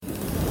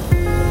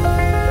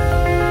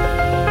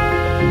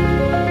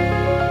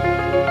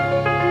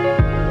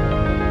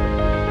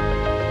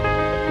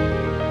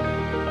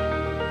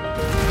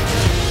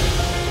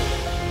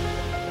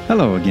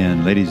Hello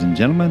again, ladies and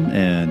gentlemen,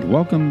 and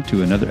welcome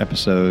to another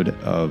episode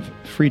of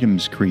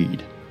Freedom's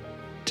Creed.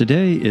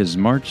 Today is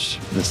March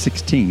the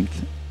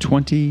 16th,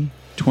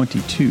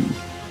 2022.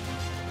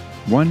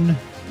 1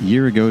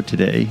 year ago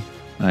today,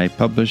 I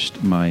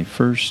published my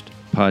first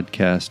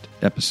podcast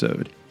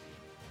episode.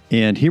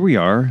 And here we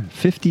are,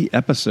 50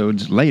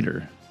 episodes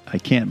later. I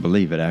can't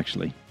believe it,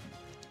 actually.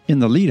 In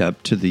the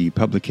lead-up to the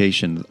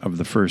publication of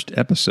the first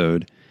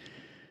episode,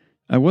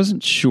 I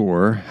wasn't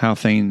sure how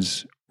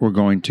things were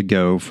going to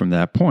go from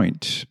that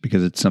point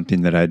because it's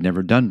something that I'd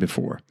never done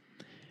before.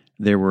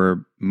 There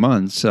were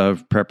months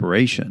of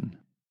preparation.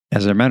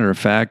 As a matter of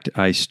fact,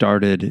 I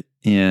started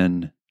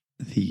in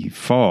the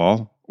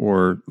fall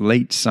or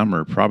late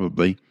summer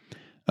probably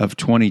of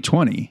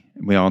 2020.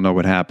 We all know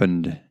what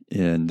happened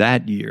in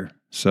that year.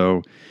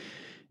 So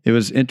it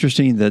was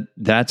interesting that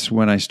that's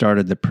when I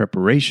started the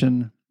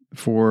preparation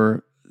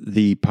for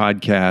the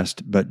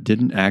podcast, but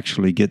didn't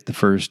actually get the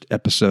first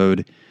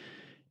episode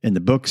in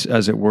the books,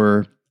 as it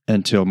were,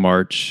 until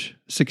March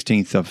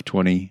 16th of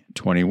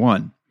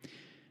 2021.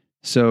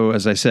 So,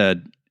 as I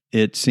said,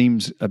 it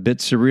seems a bit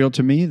surreal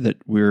to me that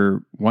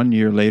we're 1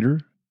 year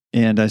later,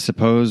 and I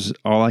suppose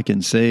all I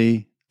can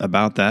say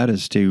about that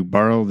is to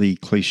borrow the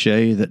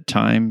cliche that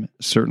time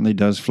certainly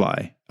does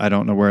fly. I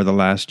don't know where the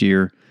last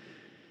year,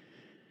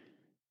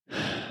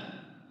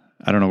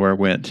 I don't know where it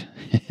went.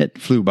 It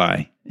flew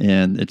by,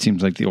 and it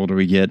seems like the older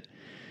we get,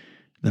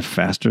 the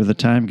faster the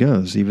time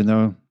goes, even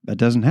though that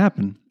doesn't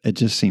happen. It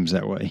just seems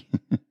that way.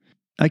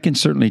 I can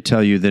certainly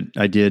tell you that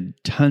I did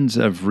tons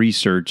of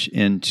research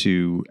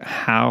into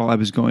how I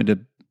was going to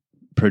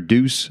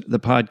produce the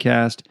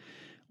podcast,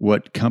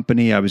 what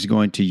company I was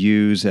going to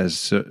use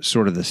as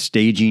sort of the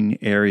staging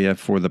area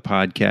for the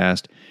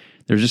podcast.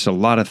 There's just a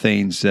lot of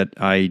things that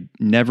I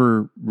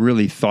never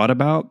really thought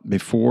about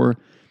before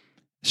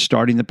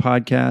starting the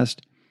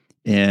podcast,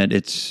 and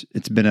it's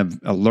been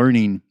a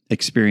learning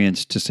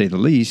experience, to say the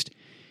least.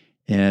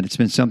 And it's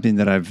been something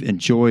that I've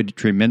enjoyed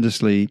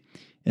tremendously.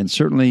 And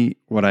certainly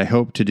what I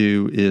hope to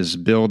do is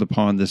build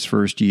upon this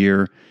first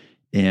year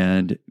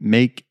and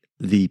make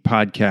the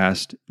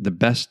podcast the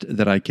best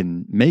that I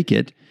can make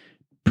it,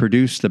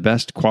 produce the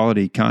best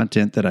quality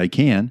content that I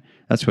can.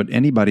 That's what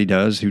anybody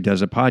does who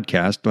does a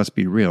podcast, let's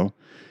be real.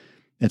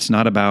 It's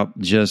not about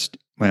just,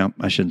 well,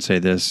 I shouldn't say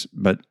this,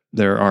 but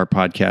there are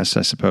podcasts,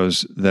 I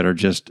suppose, that are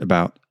just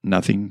about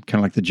nothing,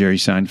 kind of like the Jerry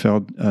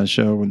Seinfeld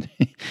show when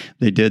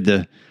they did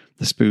the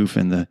spoof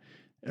in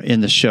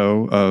the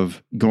show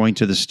of going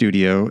to the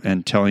studio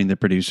and telling the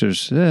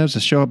producers, it's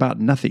a show about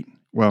nothing.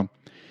 Well,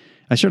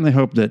 I certainly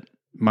hope that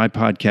my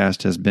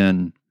podcast has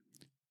been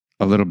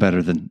a little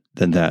better than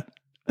that.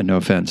 And no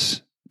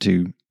offense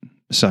to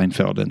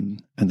Seinfeld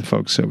and the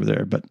folks over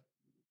there. But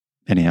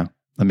anyhow,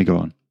 let me go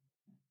on.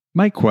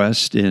 My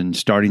quest in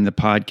starting the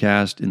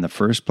podcast in the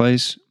first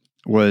place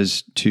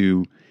was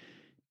to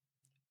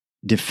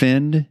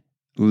defend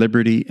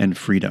liberty and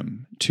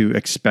freedom, to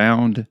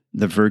expound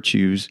the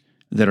virtues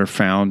that are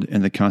found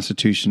in the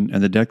Constitution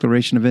and the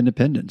Declaration of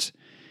Independence,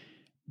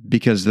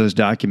 because those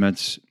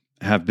documents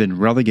have been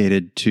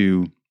relegated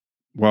to,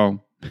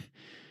 well,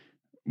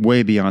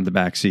 way beyond the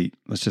back seat.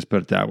 Let's just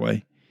put it that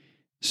way.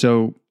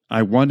 So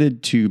I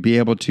wanted to be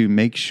able to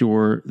make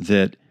sure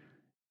that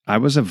I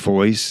was a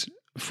voice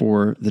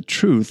for the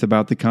truth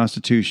about the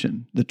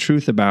Constitution, the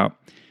truth about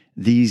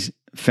these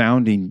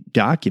founding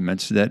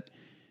documents that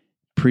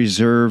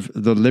preserve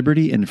the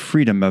liberty and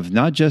freedom of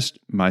not just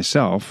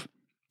myself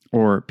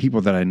or people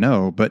that I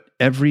know, but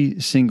every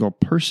single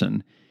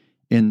person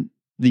in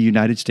the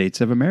United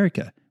States of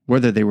America,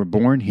 whether they were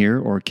born here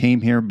or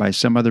came here by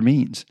some other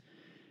means.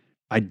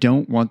 I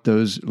don't want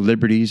those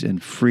liberties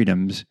and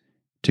freedoms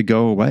to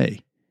go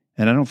away.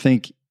 And I don't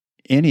think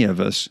any of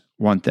us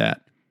want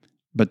that.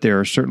 But there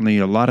are certainly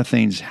a lot of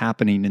things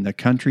happening in the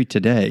country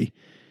today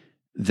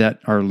that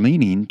are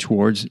leaning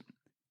towards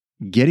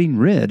getting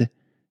rid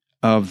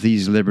of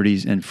these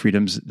liberties and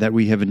freedoms that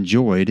we have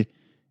enjoyed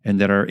and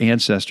that our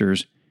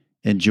ancestors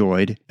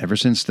enjoyed ever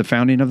since the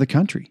founding of the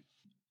country.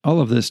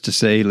 All of this to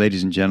say,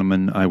 ladies and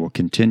gentlemen, I will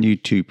continue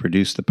to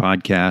produce the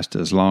podcast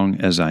as long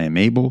as I am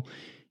able,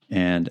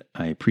 and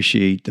I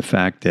appreciate the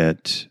fact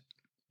that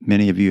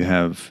many of you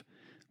have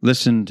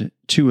listened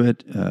to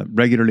it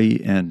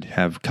regularly and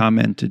have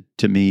commented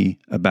to me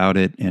about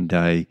it, and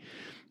I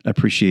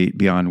appreciate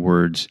beyond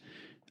words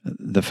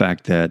the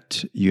fact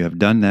that you have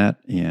done that,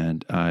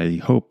 and I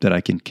hope that I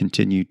can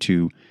continue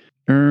to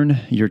earn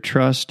your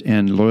trust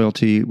and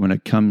loyalty when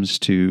it comes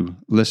to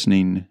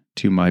listening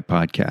to my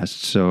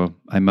podcast. So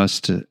I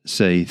must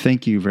say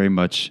thank you very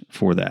much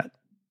for that.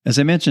 As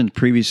I mentioned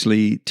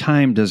previously,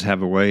 time does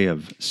have a way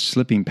of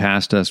slipping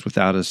past us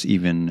without us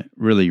even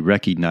really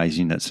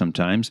recognizing it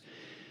sometimes.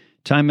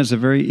 Time is a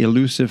very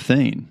elusive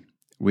thing.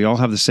 We all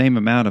have the same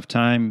amount of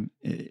time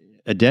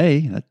a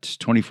day, that's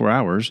 24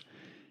 hours,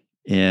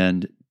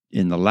 and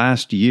in the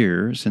last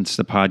year since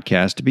the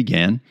podcast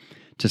began,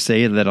 to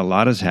say that a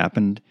lot has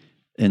happened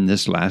in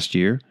this last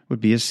year would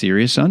be a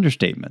serious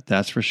understatement,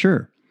 that's for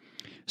sure.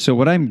 So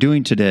what I'm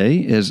doing today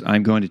is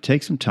I'm going to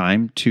take some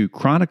time to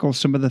chronicle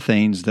some of the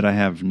things that I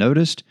have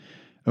noticed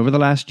over the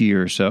last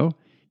year or so,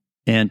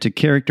 and to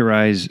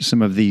characterize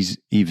some of these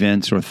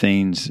events or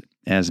things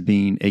as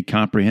being a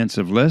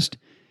comprehensive list.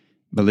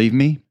 Believe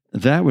me,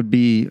 that would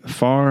be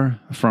far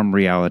from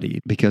reality,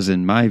 because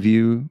in my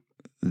view,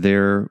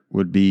 there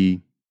would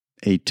be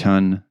a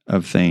ton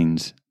of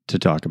things to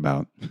talk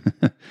about.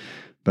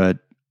 But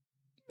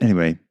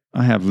anyway,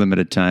 I have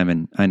limited time,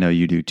 and I know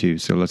you do too,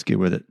 so let's get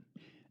with it.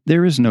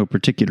 There is no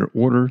particular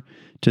order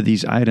to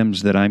these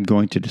items that I'm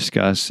going to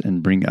discuss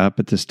and bring up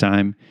at this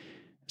time,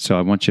 so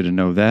I want you to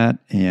know that.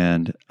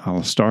 And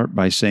I'll start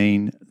by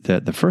saying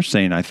that the first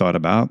thing I thought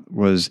about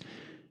was,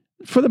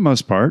 for the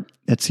most part,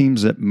 it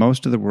seems that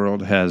most of the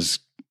world has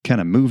kind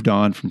of moved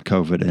on from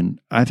COVID,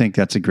 and I think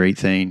that's a great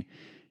thing.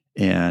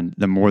 And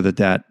the more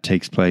that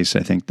takes place,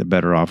 I think the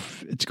better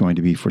off it's going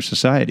to be for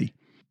society.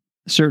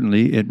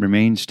 Certainly, it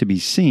remains to be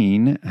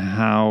seen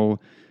how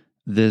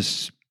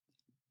this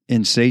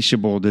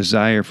insatiable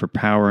desire for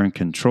power and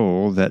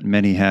control that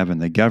many have in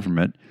the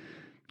government,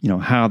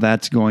 how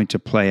that's going to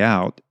play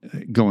out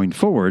going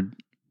forward.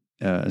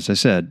 As I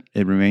said,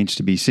 it remains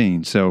to be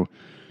seen. So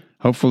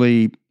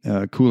hopefully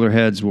cooler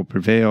heads will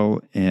prevail,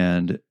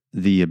 and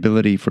the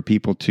ability for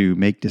people to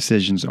make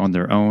decisions on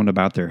their own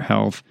about their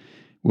health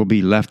will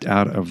be left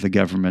out of the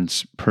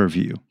government's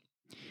purview.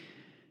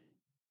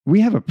 We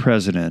have a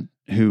president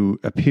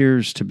who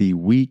appears to be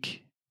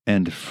weak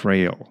and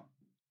frail.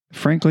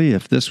 Frankly,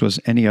 if this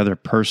was any other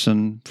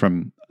person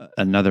from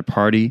another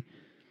party,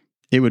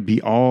 it would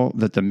be all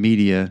that the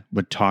media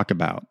would talk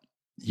about.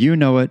 You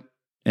know it,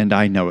 and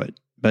I know it,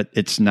 but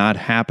it's not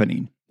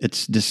happening.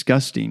 It's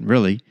disgusting,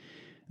 really,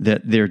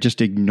 that they're just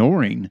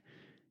ignoring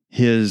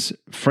his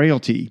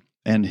frailty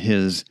and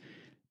his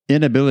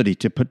inability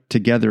to put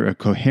together a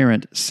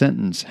coherent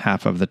sentence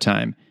half of the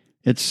time.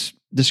 It's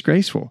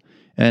disgraceful.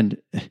 And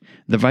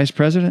the vice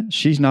president,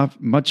 she's not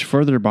much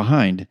further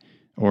behind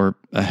or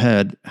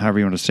ahead, however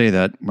you want to say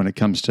that, when it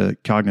comes to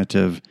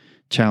cognitive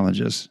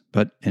challenges.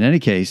 But in any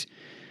case,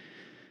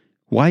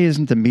 why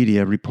isn't the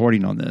media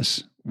reporting on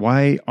this?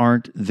 Why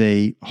aren't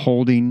they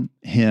holding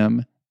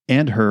him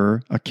and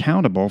her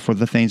accountable for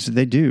the things that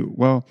they do?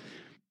 Well,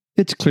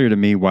 it's clear to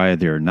me why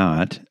they're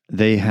not.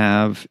 They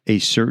have a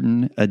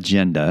certain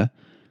agenda.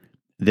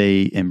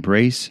 They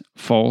embrace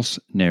false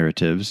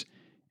narratives,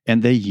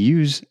 and they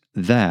use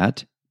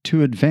that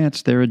to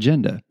advance their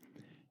agenda.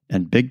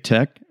 And big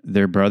tech,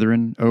 their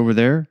brethren over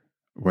there,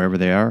 wherever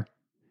they are,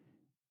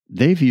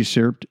 they've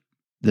usurped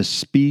the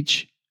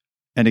speech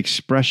and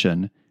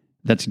expression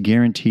that's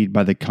guaranteed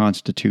by the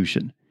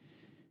Constitution.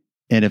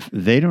 And if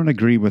they don't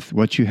agree with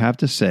what you have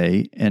to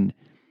say, and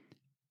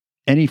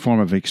any form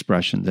of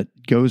expression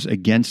that goes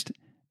against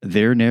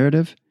their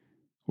narrative,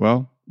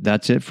 well,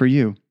 that's it for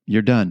you.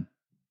 You're done.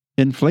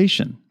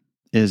 Inflation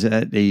is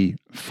at a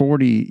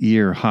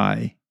 40-year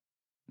high.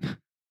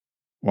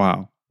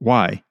 Wow.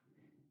 Why?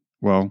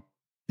 Well,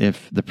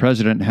 if the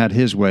president had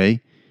his way,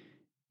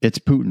 it's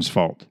Putin's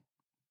fault.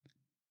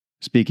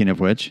 Speaking of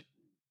which,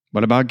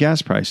 what about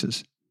gas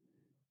prices?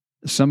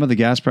 Some of the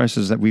gas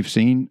prices that we've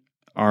seen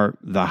are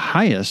the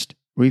highest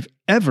we've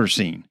ever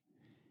seen.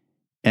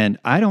 And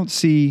I don't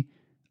see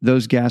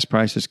those gas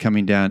prices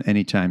coming down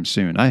anytime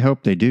soon. I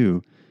hope they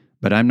do,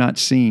 but I'm not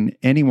seeing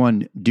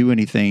anyone do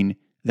anything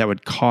that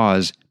would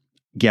cause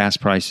gas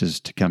prices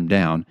to come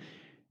down.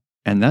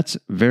 And that's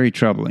very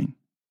troubling,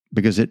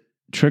 because it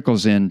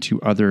trickles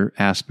into other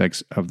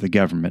aspects of the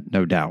government,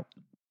 no doubt.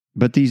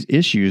 But these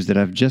issues that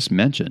I've just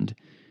mentioned,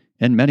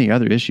 and many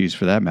other issues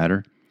for that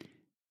matter,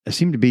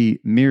 seem to be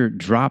mere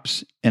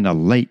drops in a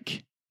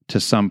lake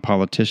to some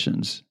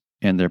politicians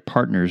and their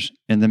partners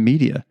in the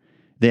media.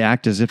 They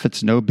act as if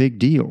it's no big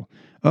deal.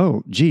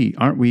 Oh, gee,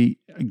 aren't we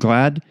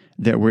glad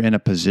that we're in a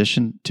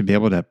position to be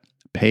able to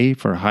pay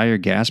for higher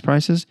gas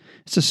prices?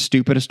 It's the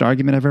stupidest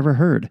argument I've ever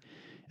heard.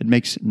 It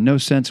makes no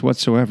sense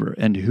whatsoever.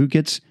 And who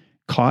gets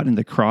caught in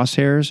the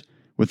crosshairs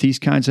with these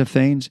kinds of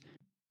things?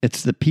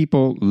 It's the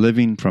people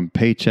living from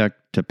paycheck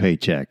to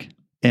paycheck.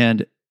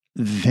 And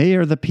they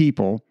are the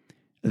people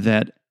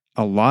that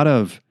a lot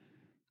of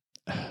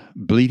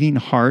bleeding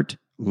heart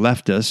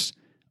leftists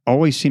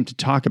always seem to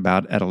talk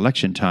about at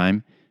election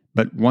time.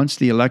 But once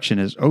the election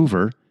is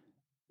over,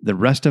 the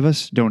rest of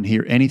us don't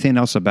hear anything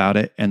else about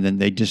it, and then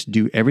they just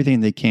do everything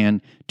they can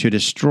to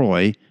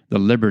destroy the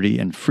liberty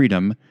and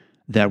freedom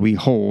that we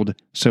hold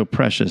so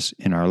precious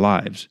in our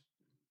lives.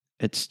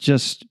 It's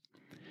just,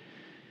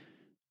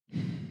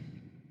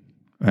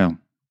 well,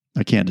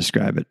 I can't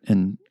describe it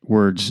in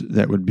words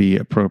that would be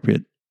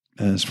appropriate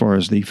as far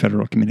as the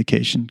Federal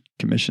Communication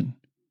Commission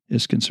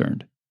is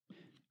concerned.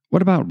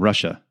 What about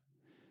Russia?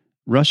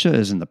 Russia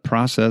is in the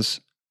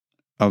process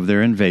of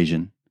their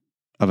invasion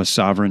of a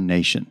sovereign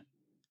nation,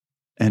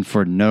 and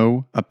for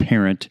no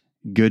apparent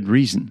good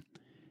reason.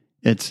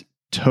 It's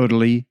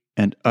totally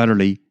and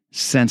utterly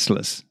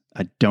senseless.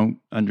 I don't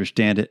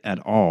understand it at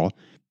all.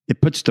 It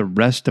puts the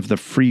rest of the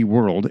free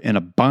world in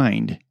a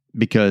bind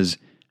because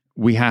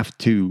we have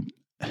to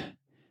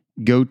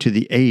go to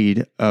the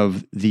aid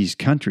of these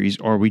countries,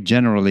 or we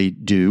generally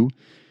do,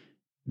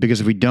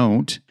 because if we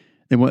don't,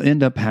 then we'll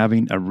end up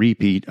having a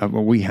repeat of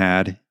what we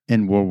had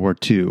in World War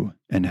II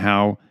and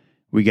how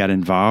we got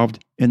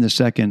involved in the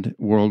Second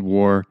World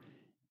War.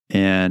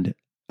 And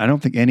I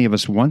don't think any of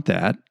us want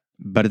that.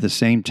 But at the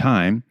same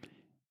time,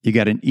 you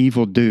got an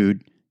evil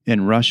dude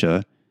in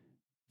Russia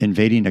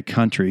invading a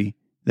country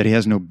that he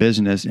has no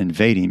business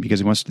invading because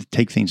he wants to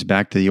take things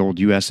back to the old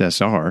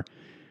USSR.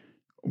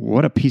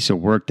 What a piece of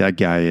work that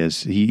guy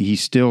is.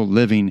 He's still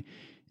living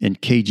in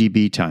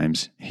KGB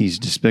times. He's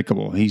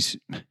despicable. He's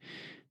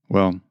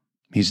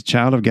a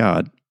child of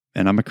God,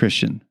 and I'm a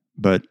Christian,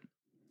 but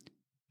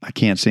I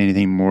can't say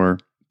anything more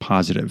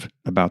positive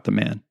about the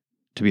man,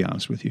 to be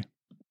honest with you.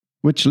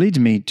 Which leads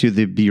me to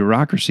the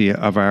bureaucracy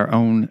of our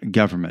own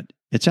government.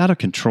 It's out of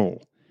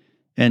control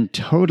and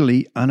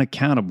totally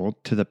unaccountable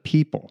to the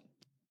people.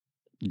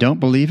 Don't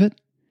believe it?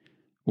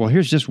 Well,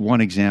 here's just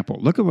one example.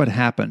 Look at what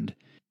happened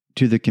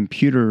to the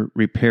computer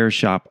repair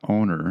shop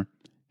owner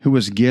who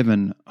was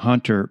given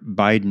Hunter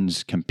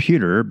Biden's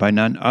computer by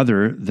none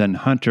other than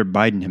Hunter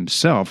Biden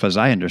himself, as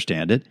I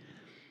understand it.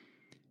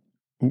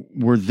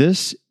 Were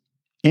this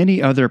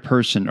any other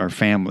person or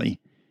family,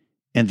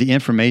 and the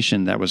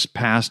information that was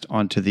passed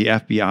on to the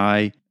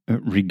FBI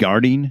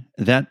regarding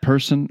that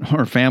person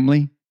or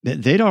family,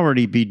 they'd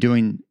already be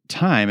doing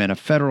time in a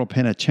federal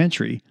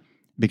penitentiary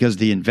because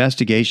the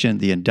investigation,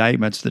 the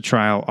indictments, the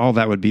trial, all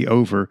that would be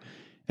over,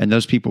 and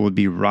those people would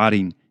be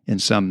rotting in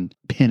some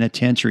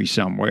penitentiary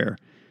somewhere.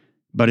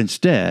 But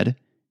instead,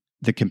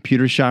 the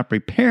computer shop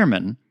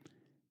repairman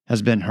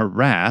has been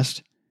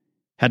harassed,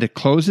 had to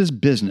close his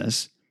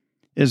business,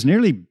 is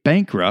nearly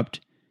bankrupt,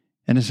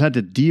 and has had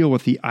to deal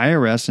with the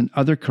IRS and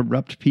other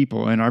corrupt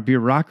people in our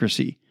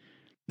bureaucracy.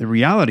 The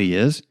reality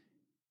is,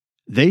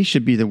 they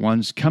should be the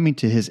ones coming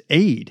to his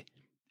aid.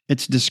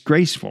 It's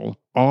disgraceful,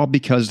 all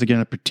because they're going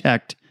to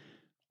protect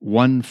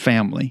one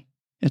family.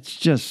 It's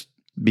just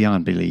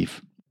beyond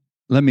belief.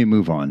 Let me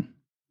move on.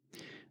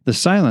 The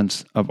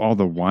silence of all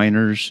the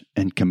whiners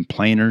and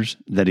complainers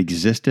that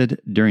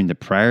existed during the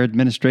prior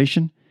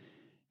administration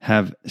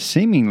have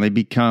seemingly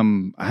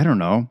become,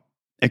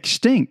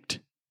 extinct.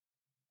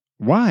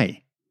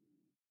 Why?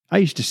 I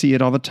used to see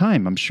it all the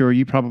time. I'm sure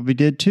you probably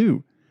did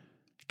too.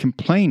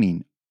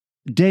 Complaining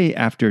day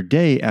after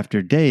day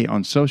after day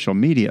on social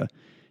media.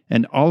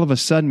 And all of a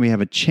sudden we have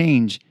a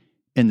change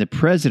in the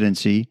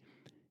presidency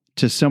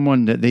to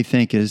someone that they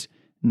think is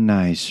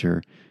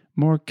nicer,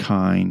 more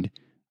kind,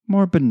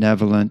 more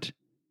benevolent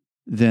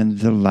than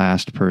the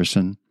last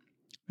person.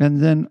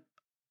 And then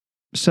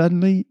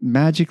suddenly,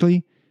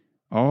 magically,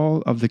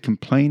 all of the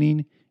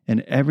complaining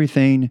and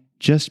everything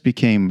just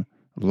became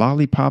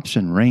lollipops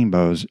and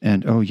rainbows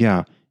and,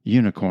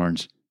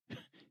 unicorns. Give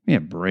me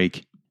a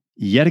break.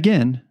 Yet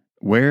again,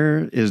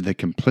 where is the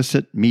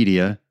complicit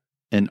media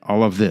in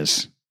all of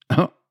this?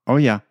 Oh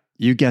yeah,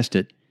 you guessed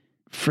it.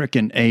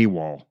 Frickin'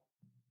 AWOL.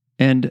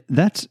 And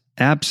that's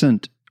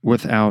absent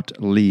without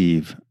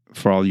leave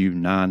for all you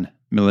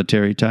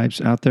non-military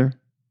types out there.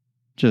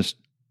 Just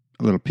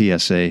a little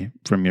PSA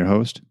from your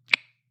host.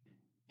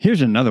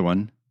 Here's another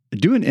one.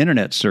 Do an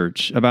internet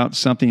search about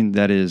something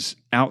that is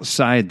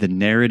outside the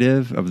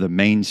narrative of the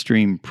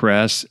mainstream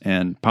press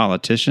and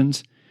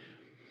politicians.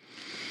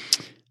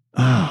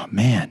 Oh,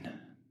 man.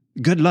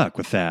 Good luck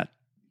with that,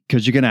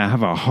 because you're going to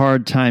have a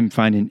hard time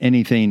finding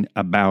anything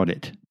about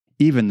it.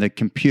 Even the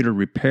computer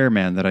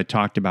repairman that I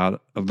talked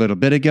about a little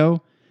bit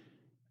ago,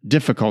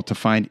 difficult to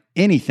find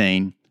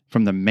anything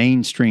from the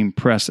mainstream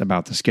press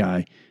about this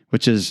guy,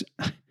 which is,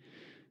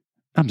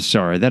 I'm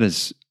sorry, that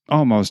is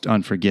almost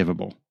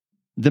unforgivable.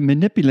 The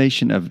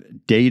manipulation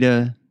of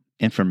data,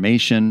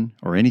 information,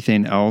 or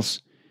anything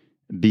else,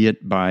 be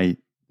it by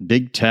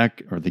big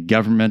tech or the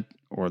government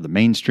or the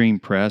mainstream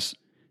press,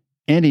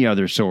 any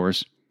other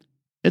source,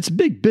 it's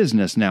big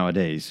business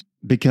nowadays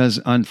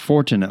because,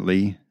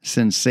 unfortunately,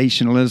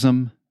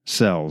 sensationalism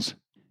sells.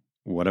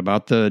 What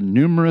about the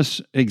numerous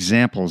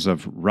examples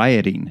of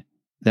rioting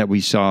that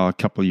we saw a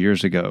couple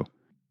years ago?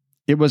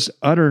 It was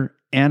utter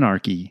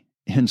anarchy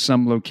in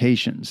some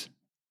locations.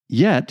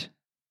 Yet,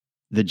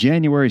 the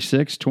January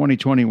 6,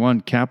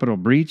 2021 Capitol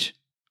breach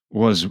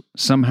was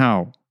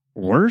somehow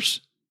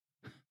worse?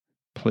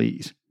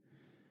 Please.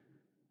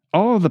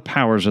 All of the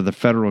powers of the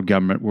federal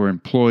government were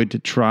employed to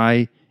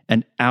try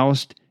and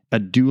oust a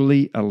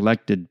duly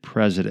elected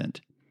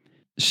president.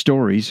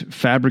 Stories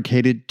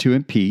fabricated to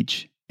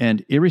impeach,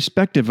 and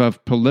irrespective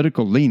of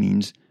political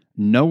leanings,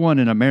 no one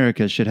in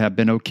America should have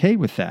been okay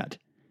with that.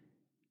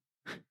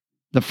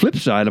 The flip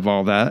side of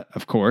all that,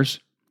 of course,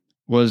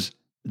 was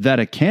that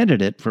a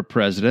candidate for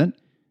president,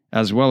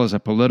 as well as a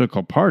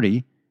political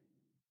party,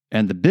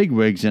 and the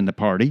bigwigs in the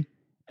party,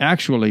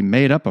 actually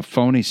made up a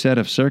phony set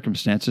of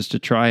circumstances to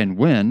try and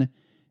win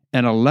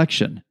an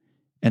election,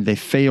 and they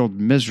failed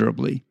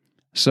miserably.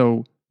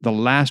 So the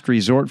last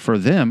resort for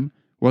them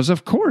was,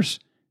 of course,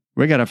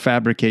 we got to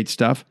fabricate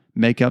stuff,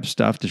 make up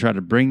stuff to try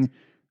to bring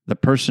the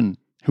person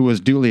who was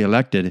duly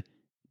elected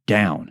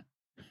down.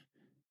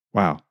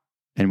 Wow.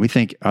 And we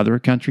think other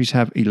countries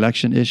have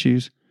election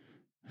issues?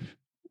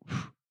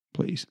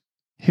 please.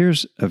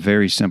 Here's a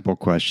very simple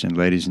question,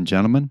 ladies and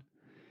gentlemen.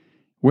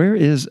 Where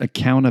is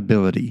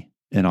accountability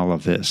in all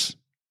of this?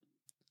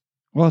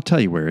 Well, I'll tell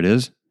you where it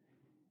is.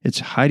 It's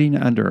hiding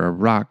under a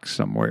rock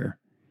somewhere.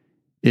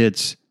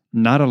 It's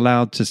not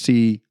allowed to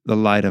see the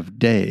light of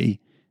day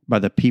by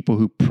the people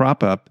who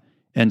prop up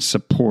and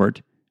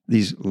support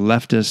these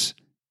leftist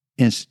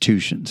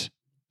institutions.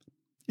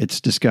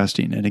 It's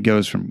disgusting, and it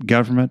goes from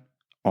government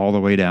all the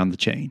way down the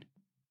chain.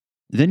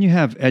 Then you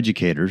have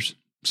educators,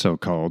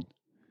 so-called,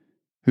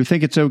 who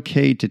think it's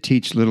okay to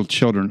teach little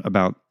children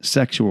about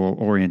sexual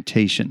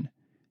orientation,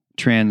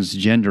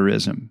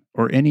 transgenderism,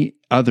 or any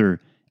other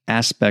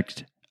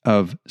aspect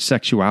of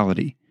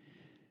sexuality,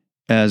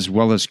 as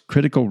well as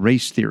critical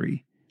race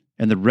theory,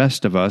 and the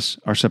rest of us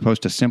are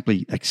supposed to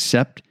simply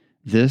accept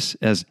this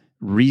as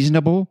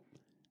reasonable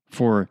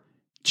for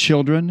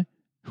children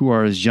who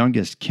are as young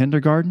as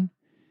kindergarten?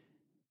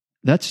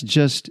 That's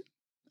just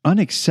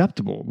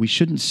unacceptable. We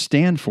shouldn't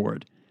stand for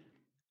it.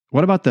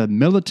 What about the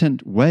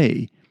militant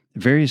way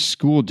various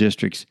school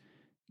districts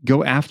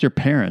go after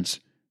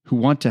parents who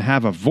want to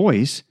have a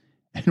voice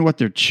in what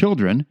their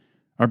children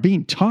are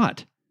being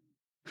taught?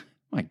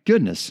 My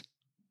goodness.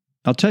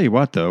 I'll tell you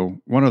what,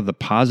 though, one of the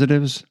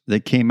positives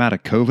that came out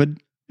of COVID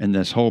and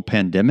this whole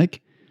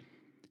pandemic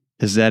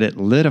is that it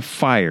lit a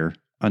fire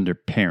under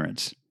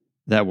parents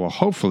that will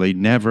hopefully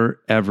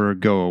never, ever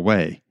go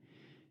away,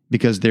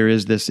 because there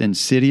is this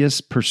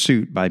insidious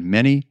pursuit by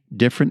many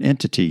different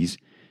entities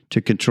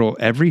to control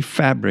every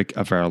fabric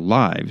of our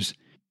lives.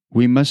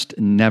 We must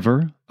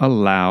never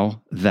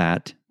allow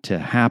that to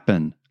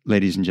happen,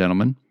 ladies and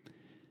gentlemen.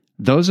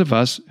 Those of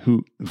us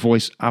who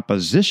voice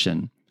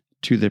opposition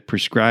to the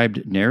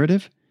prescribed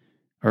narrative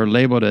are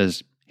labeled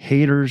as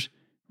haters,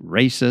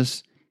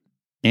 racists,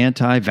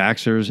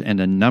 anti-vaxxers, and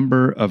a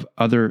number of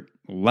other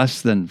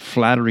less than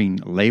flattering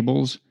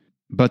labels.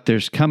 But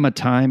there's come a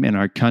time in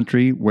our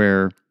country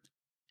where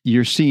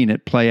you're seeing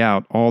it play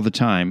out all the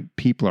time.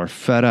 People are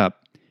fed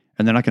up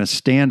and they're not going to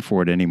stand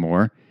for it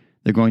anymore.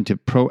 They're going to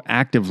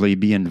proactively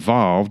be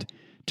involved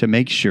to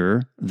make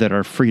sure that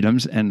our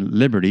freedoms and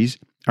liberties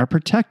are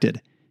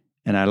protected.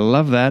 And I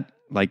love that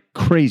like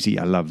crazy.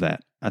 I love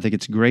that. I think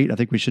it's great. I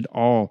think we should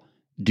all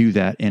do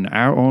that in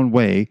our own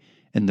way,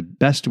 in the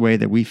best way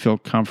that we feel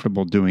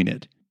comfortable doing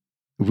it.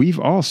 We've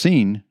all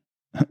seen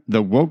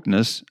the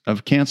wokeness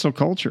of cancel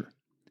culture.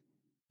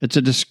 It's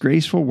a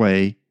disgraceful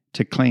way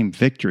to claim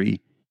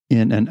victory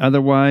in an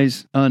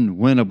otherwise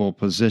unwinnable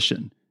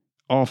position,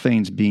 all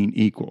things being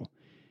equal.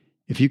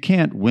 If you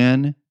can't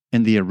win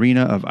in the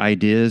arena of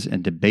ideas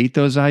and debate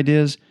those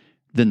ideas,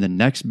 then the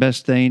next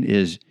best thing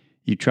is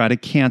you try to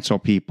cancel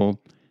people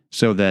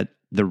so that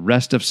the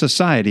rest of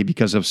society,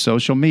 because of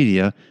social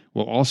media,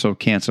 will also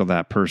cancel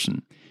that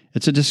person.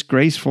 It's a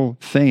disgraceful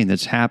thing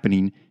that's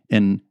happening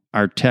in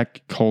our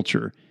tech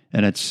culture.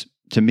 And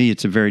to me,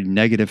 it's a very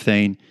negative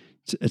thing.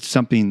 It's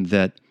something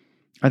that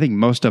I think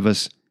most of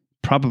us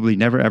probably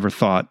never ever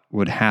thought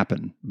would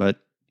happen, but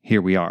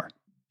here we are.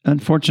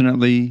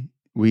 Unfortunately,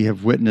 we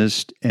have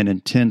witnessed an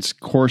intense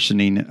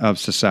coarsening of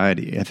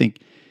society. I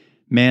think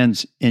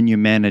man's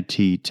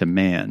inhumanity to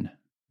man,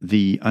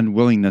 the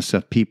unwillingness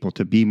of people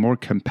to be more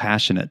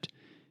compassionate,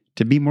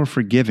 to be more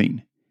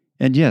forgiving.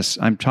 And yes,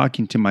 I'm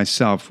talking to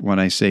myself when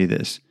I say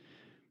this.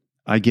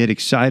 I get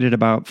excited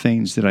about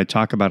things that I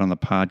talk about on the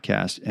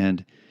podcast,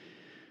 and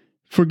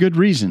for good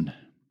reason.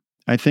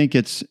 I think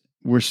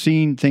we're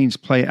seeing things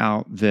play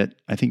out that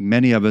I think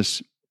many of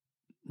us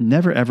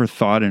never ever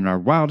thought in our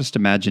wildest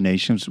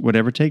imaginations would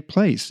ever take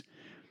place.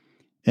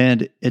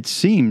 And it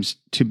seems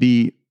to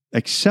be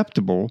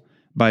acceptable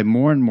by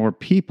more and more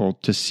people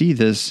to see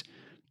this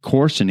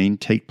coarsening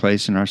take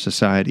place in our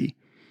society.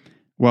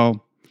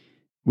 Well,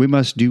 we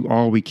must do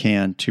all we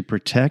can to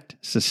protect,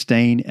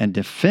 sustain, and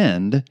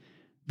defend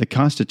the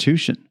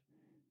Constitution.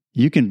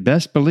 You can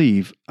best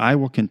believe I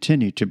will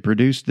continue to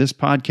produce this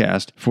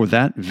podcast for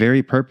that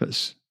very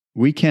purpose.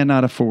 We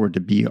cannot afford to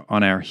be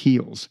on our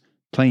heels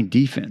playing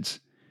defense.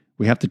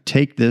 We have to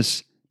take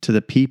this to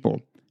the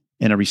people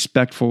in a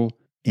respectful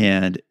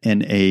and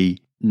in a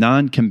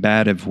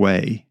non-combative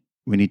way.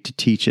 We need to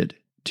teach it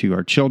to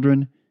our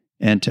children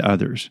and to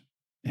others.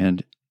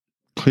 And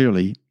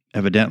clearly,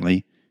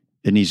 evidently,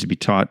 it needs to be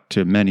taught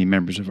to many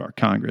members of our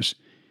Congress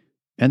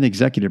and the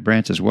executive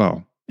branch as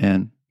well.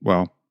 And,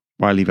 well,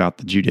 why leave out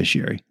the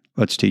judiciary?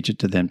 Let's teach it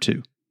to them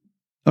too.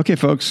 Okay,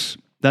 folks,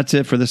 that's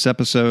it for this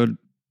episode.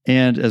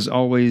 And as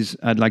always,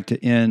 I'd like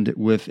to end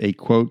with a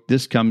quote.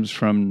 This comes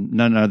from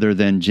none other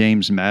than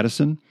James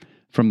Madison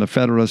from the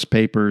Federalist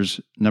Papers,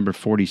 number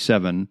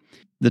 47,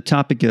 the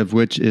topic of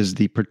which is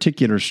the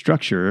particular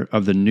structure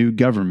of the new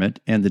government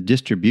and the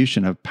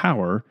distribution of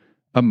power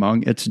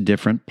among its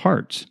different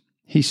parts.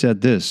 He said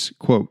this,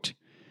 quote,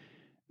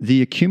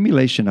 "The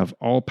accumulation of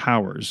all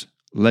powers,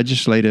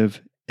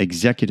 legislative,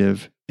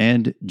 executive,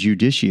 and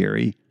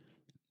judiciary,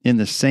 in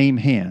the same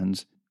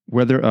hands,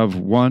 whether of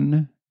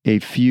one, a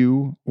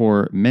few,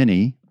 or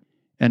many,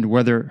 and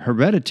whether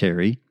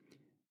hereditary,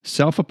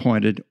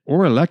 self-appointed,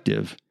 or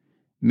elective,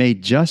 may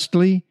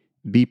justly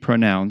be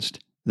pronounced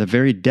the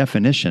very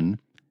definition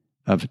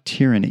of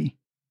tyranny.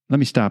 Let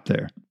me stop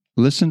there.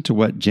 Listen to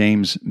what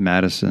James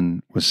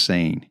Madison was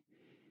saying.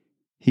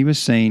 He was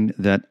saying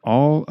that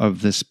all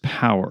of this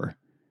power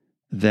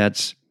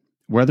that's,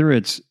 whether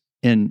it's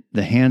in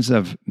the hands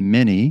of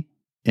many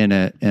in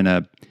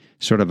a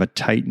sort of a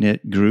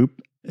tight-knit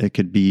group, it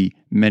could be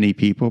many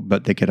people,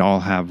 but they could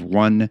all have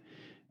one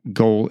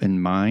goal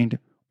in mind,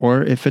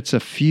 or if it's a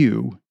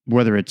few,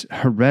 whether it's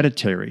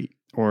hereditary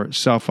or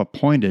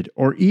self-appointed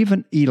or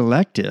even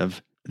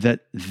elective,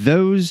 that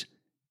those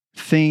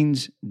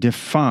things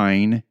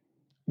define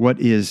what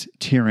is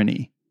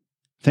tyranny.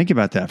 Think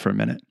about that for a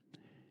minute.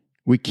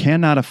 We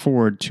cannot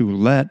afford to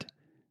let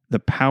the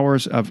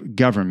powers of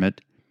government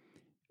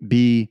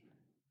be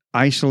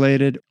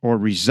isolated or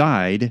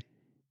reside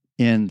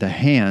in the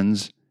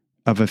hands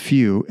of a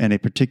few in a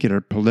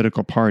particular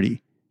political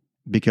party,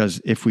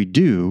 because if we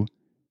do,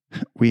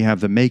 we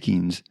have the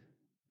makings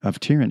of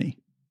tyranny.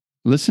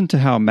 Listen to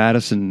how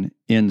Madison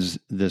ends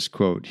this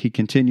quote. He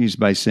continues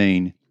by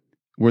saying,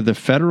 "Were the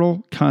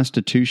federal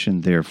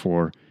Constitution,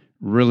 therefore,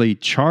 really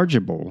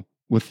chargeable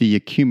with the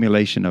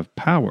accumulation of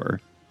power,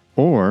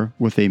 or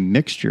with a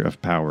mixture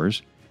of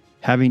powers,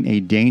 having a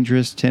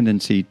dangerous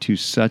tendency to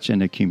such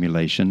an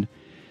accumulation,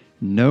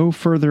 no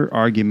further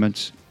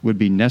arguments would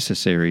be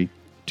necessary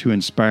to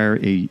inspire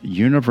a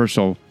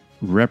universal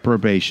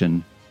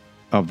reprobation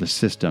of the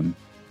system."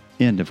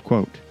 End of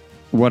quote.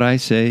 What I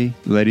say,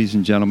 ladies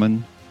and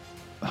gentlemen,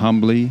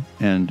 humbly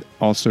and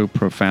also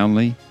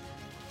profoundly,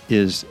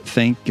 is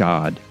thank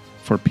God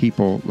for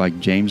people like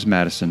James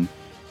Madison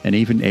and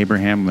even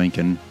Abraham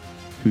Lincoln,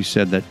 who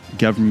said that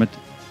government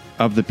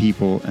of the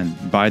people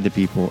and by the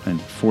people and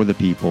for the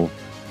people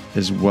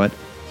is what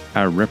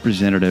our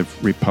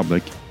representative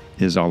republic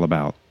is all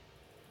about.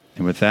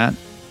 And with that,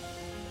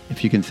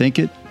 if you can think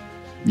it,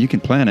 you can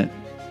plan it.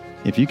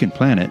 If you can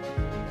plan it,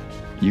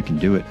 you can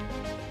do it.